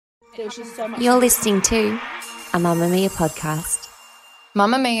there's just so much. You're listening to a Mamma Mia podcast.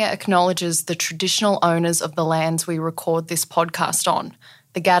 Mamma Mia acknowledges the traditional owners of the lands we record this podcast on,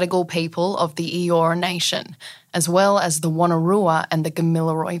 the Gadigal people of the Eora Nation, as well as the Wonnarua and the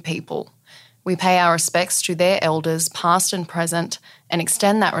Gamilaroi people. We pay our respects to their elders, past and present, and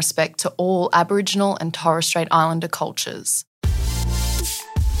extend that respect to all Aboriginal and Torres Strait Islander cultures.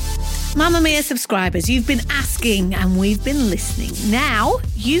 Mamma Mia subscribers, you've been asking and we've been listening. Now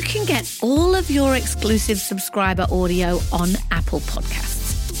you can get all of your exclusive subscriber audio on Apple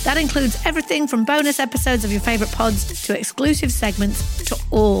Podcasts. That includes everything from bonus episodes of your favourite pods to exclusive segments to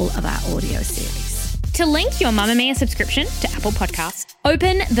all of our audio series. To link your Mamma Mia subscription to Apple Podcasts,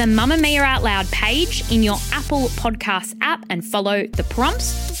 open the Mamma Mia Out Loud page in your Apple Podcasts app and follow the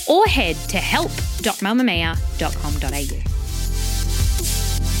prompts, or head to help.mammamia.com.au.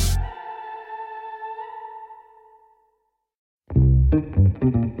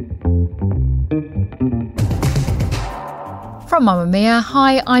 From Mamma Mia,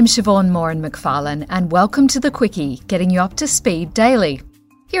 hi, I'm Siobhan Moran-McFarlane and welcome to The Quickie, getting you up to speed daily.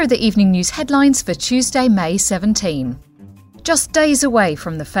 Here are the evening news headlines for Tuesday, May 17. Just days away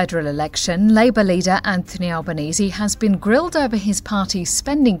from the federal election, Labour leader Anthony Albanese has been grilled over his party's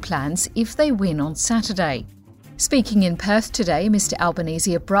spending plans if they win on Saturday. Speaking in Perth today, Mr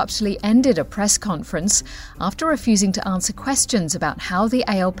Albanese abruptly ended a press conference after refusing to answer questions about how the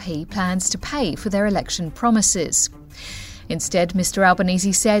ALP plans to pay for their election promises. Instead, Mr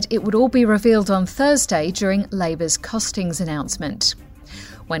Albanese said it would all be revealed on Thursday during Labour's costings announcement.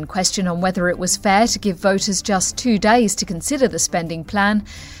 When questioned on whether it was fair to give voters just 2 days to consider the spending plan,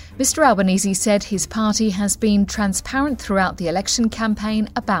 Mr Albanese said his party has been transparent throughout the election campaign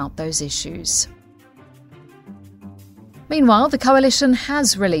about those issues. Meanwhile, the Coalition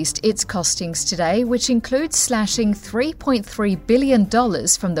has released its costings today, which includes slashing $3.3 billion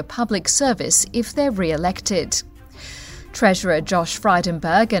from the public service if they're re-elected. Treasurer Josh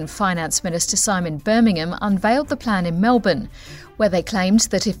Frydenberg and Finance Minister Simon Birmingham unveiled the plan in Melbourne, where they claimed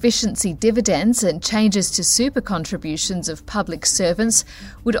that efficiency dividends and changes to super contributions of public servants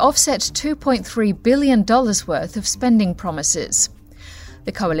would offset $2.3 billion worth of spending promises.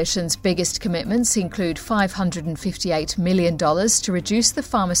 The Coalition's biggest commitments include $558 million to reduce the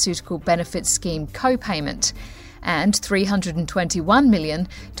Pharmaceutical Benefits Scheme co-payment and $321 million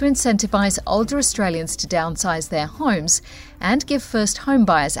to incentivise older Australians to downsize their homes and give first home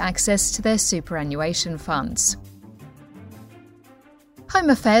buyers access to their superannuation funds. Home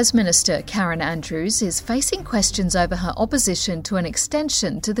Affairs Minister Karen Andrews is facing questions over her opposition to an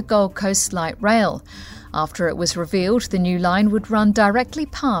extension to the Gold Coast Light Rail, after it was revealed the new line would run directly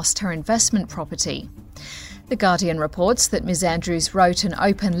past her investment property. The Guardian reports that Ms Andrews wrote an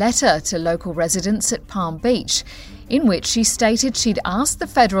open letter to local residents at Palm Beach, in which she stated she'd asked the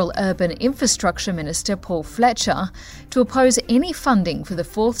Federal Urban Infrastructure Minister Paul Fletcher to oppose any funding for the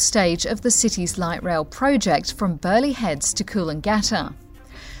fourth stage of the city's light rail project from Burleigh Heads to Coolangatta.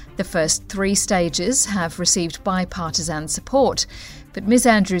 The first 3 stages have received bipartisan support, but Ms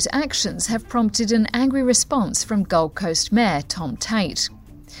Andrews' actions have prompted an angry response from Gold Coast Mayor Tom Tate.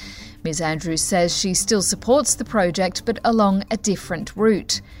 Ms Andrews says she still supports the project but along a different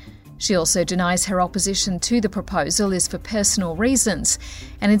route. She also denies her opposition to the proposal is for personal reasons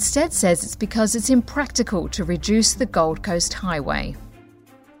and instead says it's because it's impractical to reduce the Gold Coast Highway.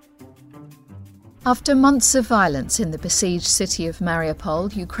 After months of violence in the besieged city of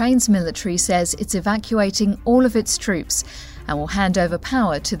Mariupol, Ukraine's military says it's evacuating all of its troops and will hand over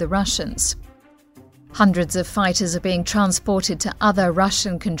power to the Russians. Hundreds of fighters are being transported to other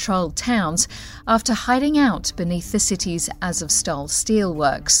Russian-controlled towns after hiding out beneath the city's Azovstal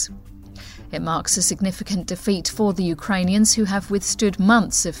steelworks. It marks a significant defeat for the Ukrainians, who have withstood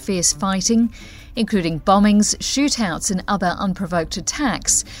months of fierce fighting, including bombings, shootouts and other unprovoked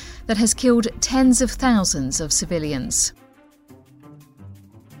attacks, that has killed tens of thousands of civilians.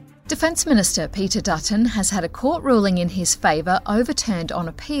 Defence Minister Peter Dutton has had a court ruling in his favour overturned on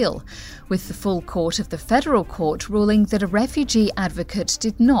appeal, with the full court of the Federal Court ruling that a refugee advocate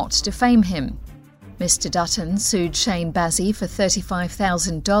did not defame him. Mr Dutton sued Shane Bazzi for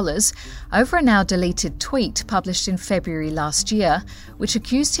 $35,000 over a now-deleted tweet published in February last year, which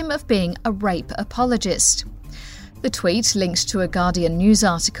accused him of being a rape apologist. The tweet linked to a Guardian news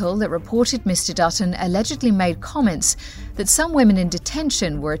article that reported Mr Dutton allegedly made comments that some women in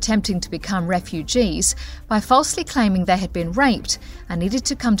detention were attempting to become refugees by falsely claiming they had been raped and needed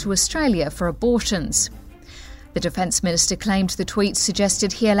to come to Australia for abortions. The Defence Minister claimed the tweet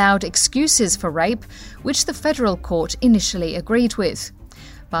suggested he allowed excuses for rape, which the Federal Court initially agreed with.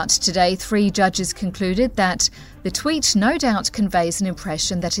 But today, 3 judges concluded that the tweet no doubt conveys an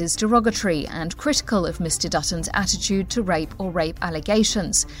impression that is derogatory and critical of Mr Dutton's attitude to rape or rape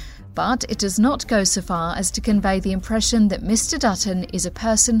allegations. But it does not go so far as to convey the impression that Mr Dutton is a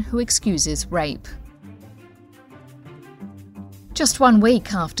person who excuses rape. Just 1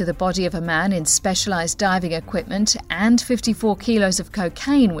 week after the body of a man in specialised diving equipment and 54 kilos of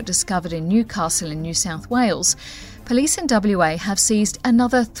cocaine were discovered in Newcastle in New South Wales, police in WA have seized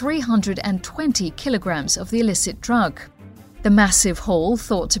another 320 kilograms of the illicit drug. The massive haul,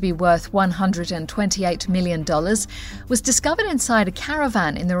 thought to be worth $128 million, was discovered inside a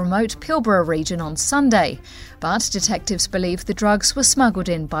caravan in the remote Pilbara region on Sunday, but detectives believe the drugs were smuggled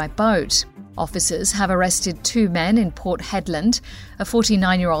in by boat. Officers have arrested 2 men in Port Hedland, a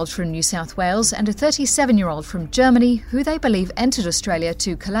 49-year-old from New South Wales and a 37-year-old from Germany, who they believe entered Australia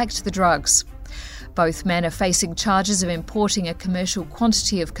to collect the drugs. Both men are facing charges of importing a commercial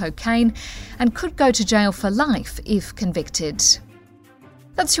quantity of cocaine and could go to jail for life if convicted.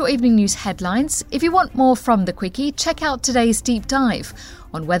 That's your evening news headlines. If you want more from The Quickie, check out today's deep dive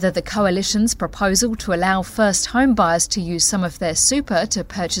on whether the Coalition's proposal to allow first home buyers to use some of their super to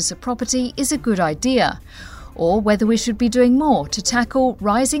purchase a property is a good idea, or whether we should be doing more to tackle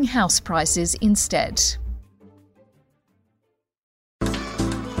rising house prices instead.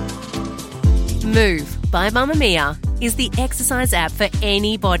 Move by Mamamia is the exercise app for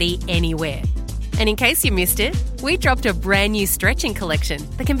anybody, anywhere. And in case you missed it, we dropped a brand new stretching collection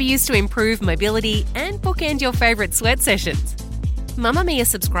that can be used to improve mobility and bookend your favourite sweat sessions. Mamamia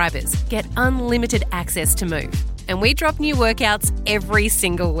subscribers get unlimited access to Move, and we drop new workouts every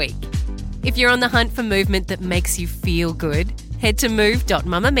single week. If you're on the hunt for movement that makes you feel good, head to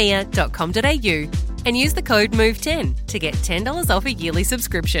move.mamamia.com.au and use the code MOVE10 to get $10 off a yearly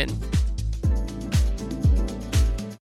subscription.